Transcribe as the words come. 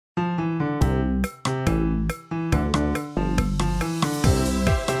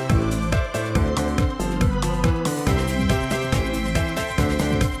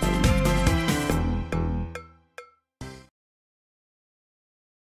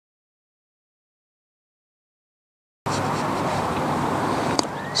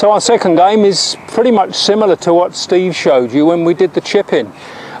So our second game is pretty much similar to what Steve showed you when we did the chipping.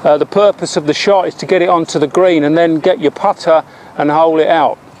 The purpose of the shot is to get it onto the green and then get your putter and hole it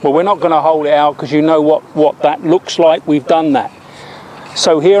out. Well, we're not going to hole it out because you know what that looks like. We've done that.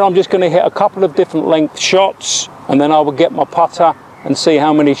 So here I'm just going to hit a couple of different length shots, and then I will get my putter and see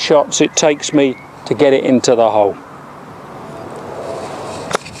how many shots it takes me to get it into the hole.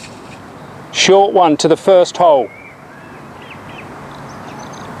 Short one to the first hole.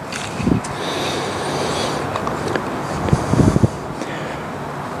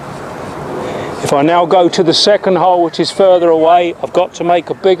 If I now go to the second hole, which is further away, I've got to make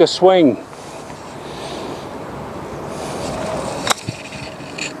a bigger swing.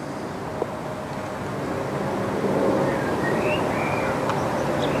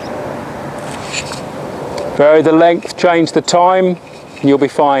 Vary the length, change the time, and you'll be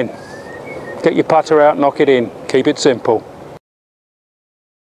fine. Get your putter out, knock it in. Keep it simple.